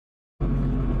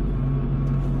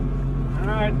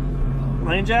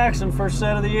Laine Jackson, first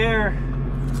set of the year.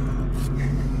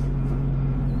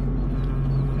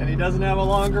 And he doesn't have a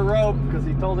longer rope because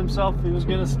he told himself he was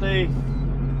going to stay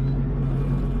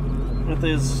with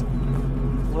his,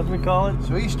 what do we call it?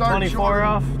 So he started 24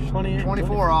 off?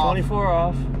 24 off. 24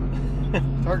 off.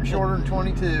 Starting shorter than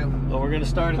 22. Well, we're going to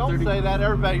start at Don't 30. say that.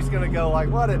 Everybody's going to go like,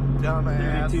 what a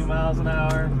dumbass. 32 miles an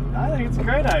hour. I think it's a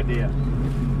great idea.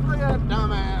 Look at that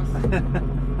dumbass.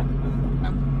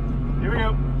 Here we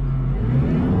go.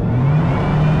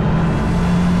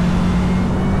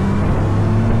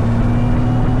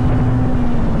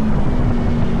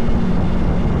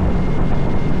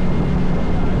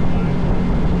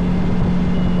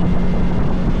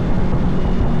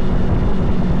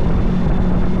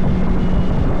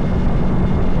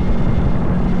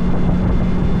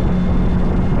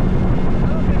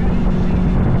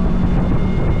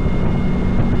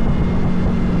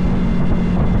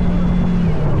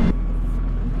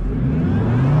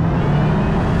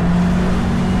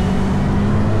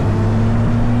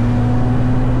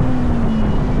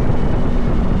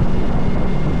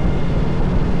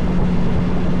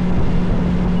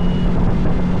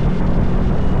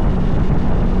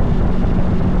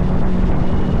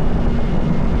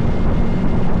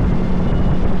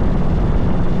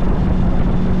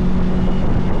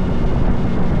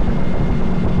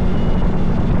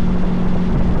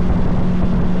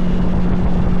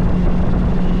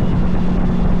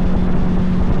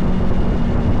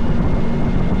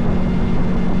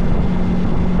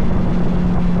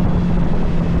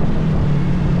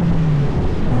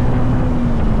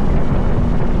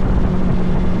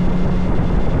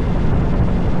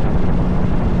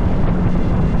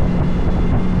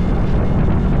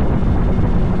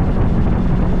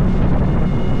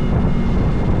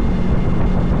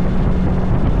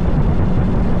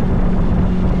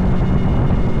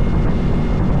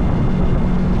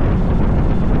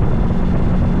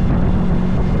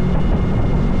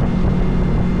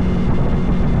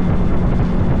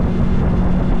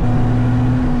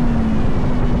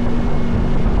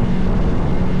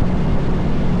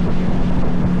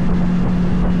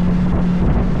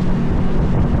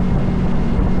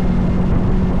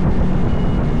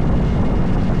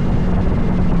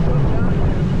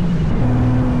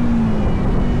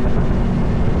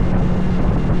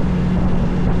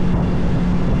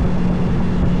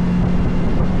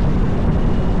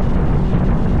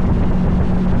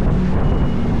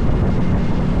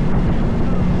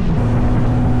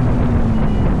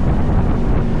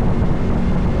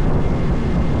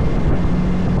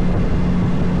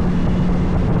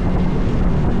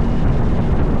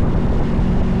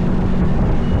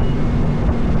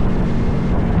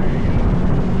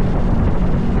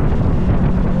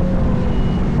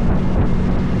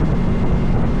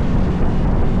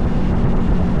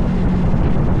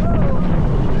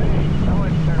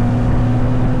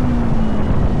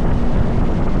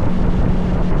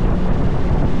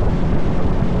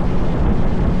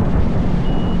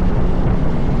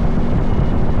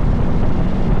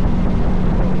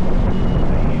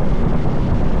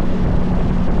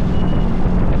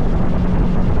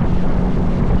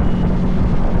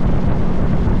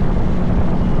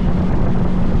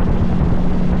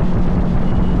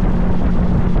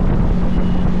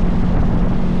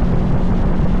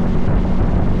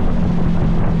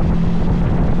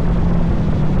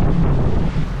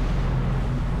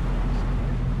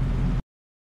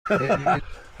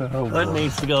 What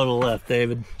needs to go to the left,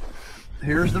 David?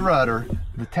 Here's the rudder.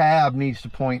 The tab needs to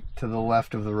point to the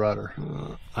left of the rudder.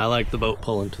 I like the boat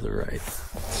pulling to the right.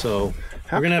 So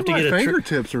we're gonna have to my get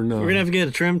fingertips are numb. we're gonna have to get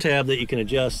a trim tab that you can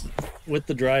adjust with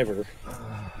the driver.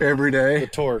 Every day. The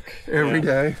torque. Every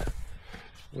day.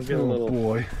 We'll get a little.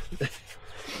 Boy.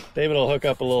 David will hook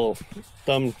up a little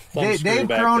thumb screw Dave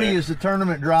back Croney there. is the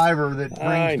tournament driver that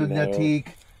I brings the know. Natique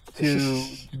to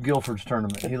Guilford's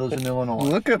tournament. He lives in Illinois.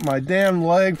 Look at my damn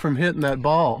leg from hitting that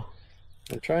ball.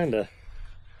 I'm trying to.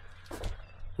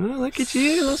 Oh, look at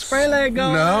you, little spray leg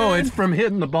going. No, it's from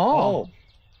hitting the ball.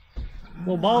 Oh.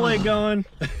 Little ball leg going.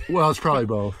 Well, it's probably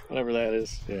both. Whatever that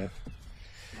is, yeah.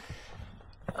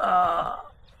 Huh.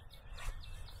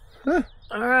 All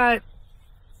right.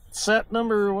 Set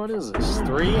number, what is this?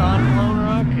 3 on Lone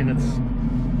Rock, and it's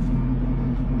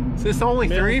Is this only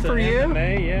middle 3 to for end of you?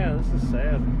 May. Yeah, this is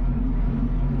sad.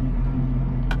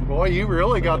 Boy, you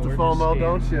really got the We're FOMO, just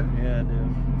don't you? Yeah, I do.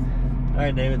 All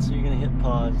right, David, so you're going to hit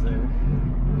pause there.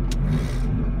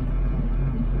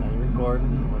 Now you're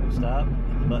recording. When you stop,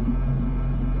 hit the button.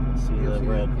 See You'll the see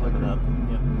red it coming up.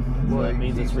 Yep. So Well, that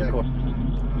means it's exactly.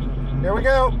 recording. Here we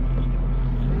go.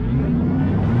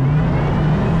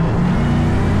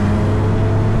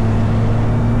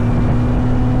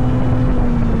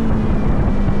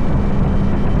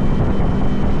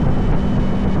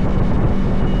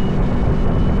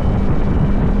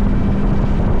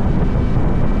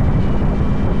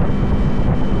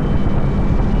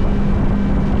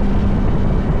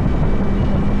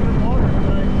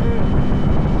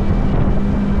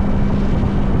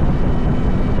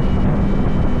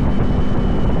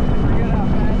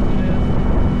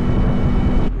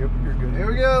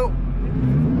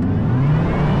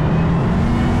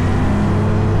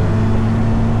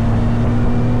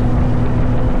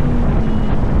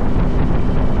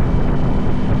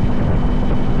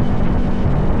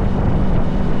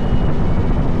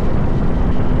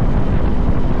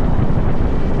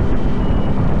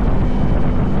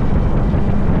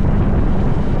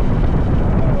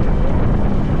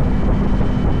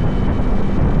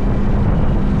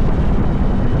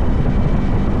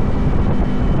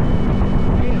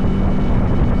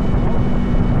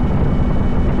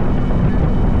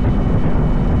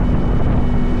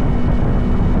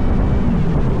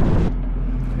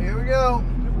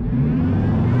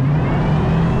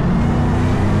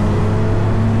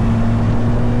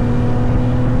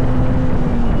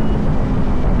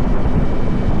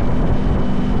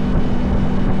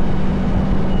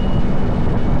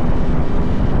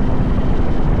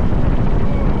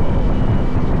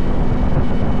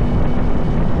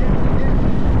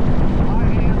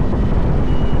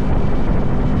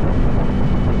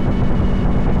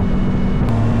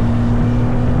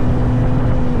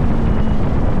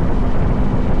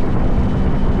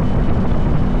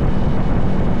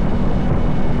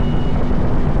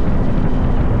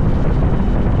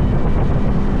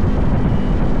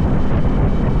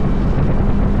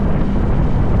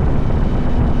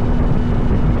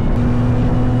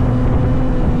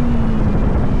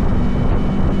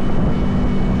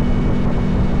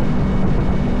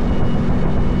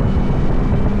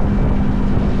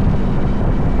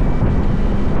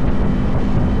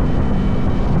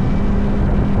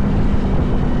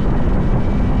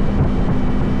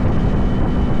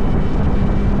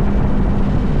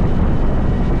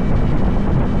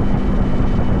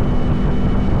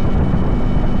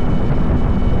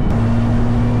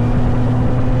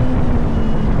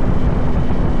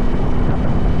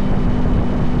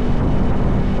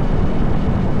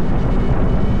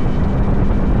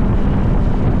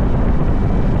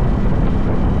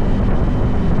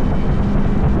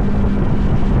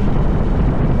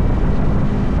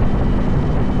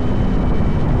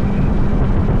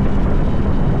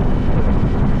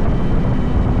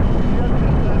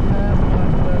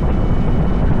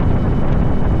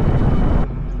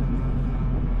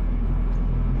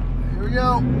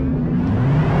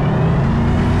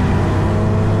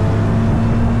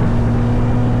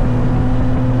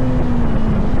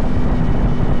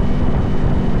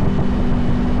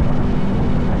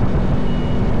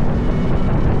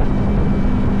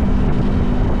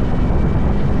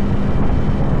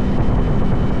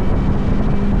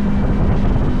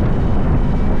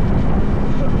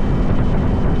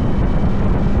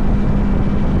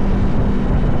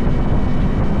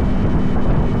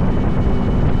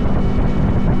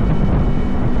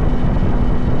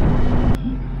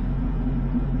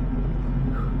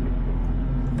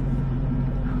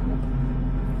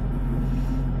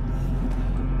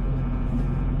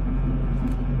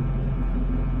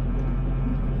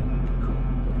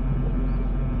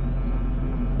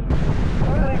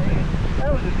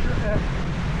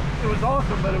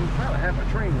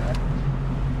 train wreck.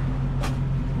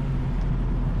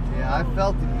 Yeah, I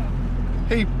felt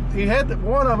it. He had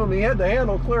one of them. He had the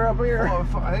handle clear up here. Oh,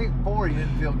 I think 4 he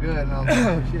didn't feel good. And I was like,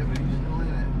 oh shit, but he's still in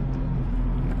it.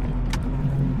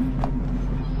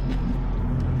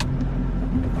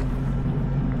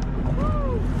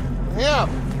 Yeah.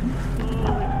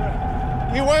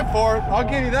 You went for it. I'll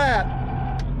give you that.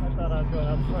 I thought I was going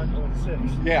out front going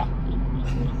 6. Yeah.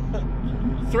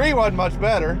 3 wasn't much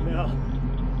better. No.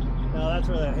 No, that's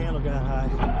where that handle got high.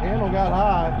 Handle got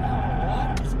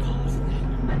high. What is causing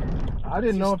it? I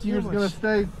didn't know if you was gonna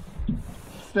stay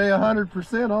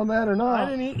 100% on that or not.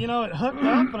 I didn't, you know, it hooked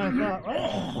up and I thought,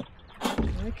 well,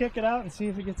 let me kick it out and see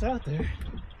if it gets out there.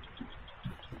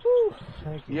 Whew,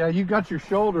 thank you. Yeah, you got your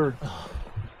shoulder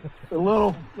a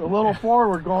little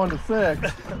forward going to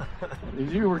 6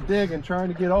 as you were digging trying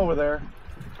to get over there.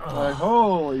 Like,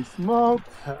 holy smoke.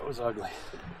 That was ugly.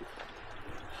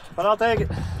 But I'll take it.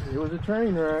 It was a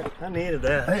train wreck. I needed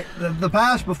that. Hey, the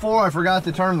pass before I forgot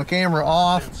to turn the camera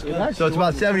off, so it's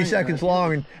about 70 seconds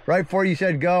long, and right before you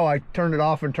said go, I turned it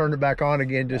off and turned it back on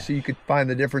again just so you could find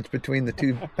the difference between the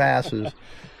 2 passes.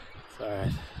 It's all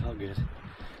right. All good.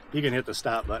 You can hit the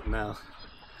stop button now.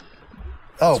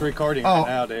 Oh, It's recording right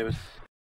now, David.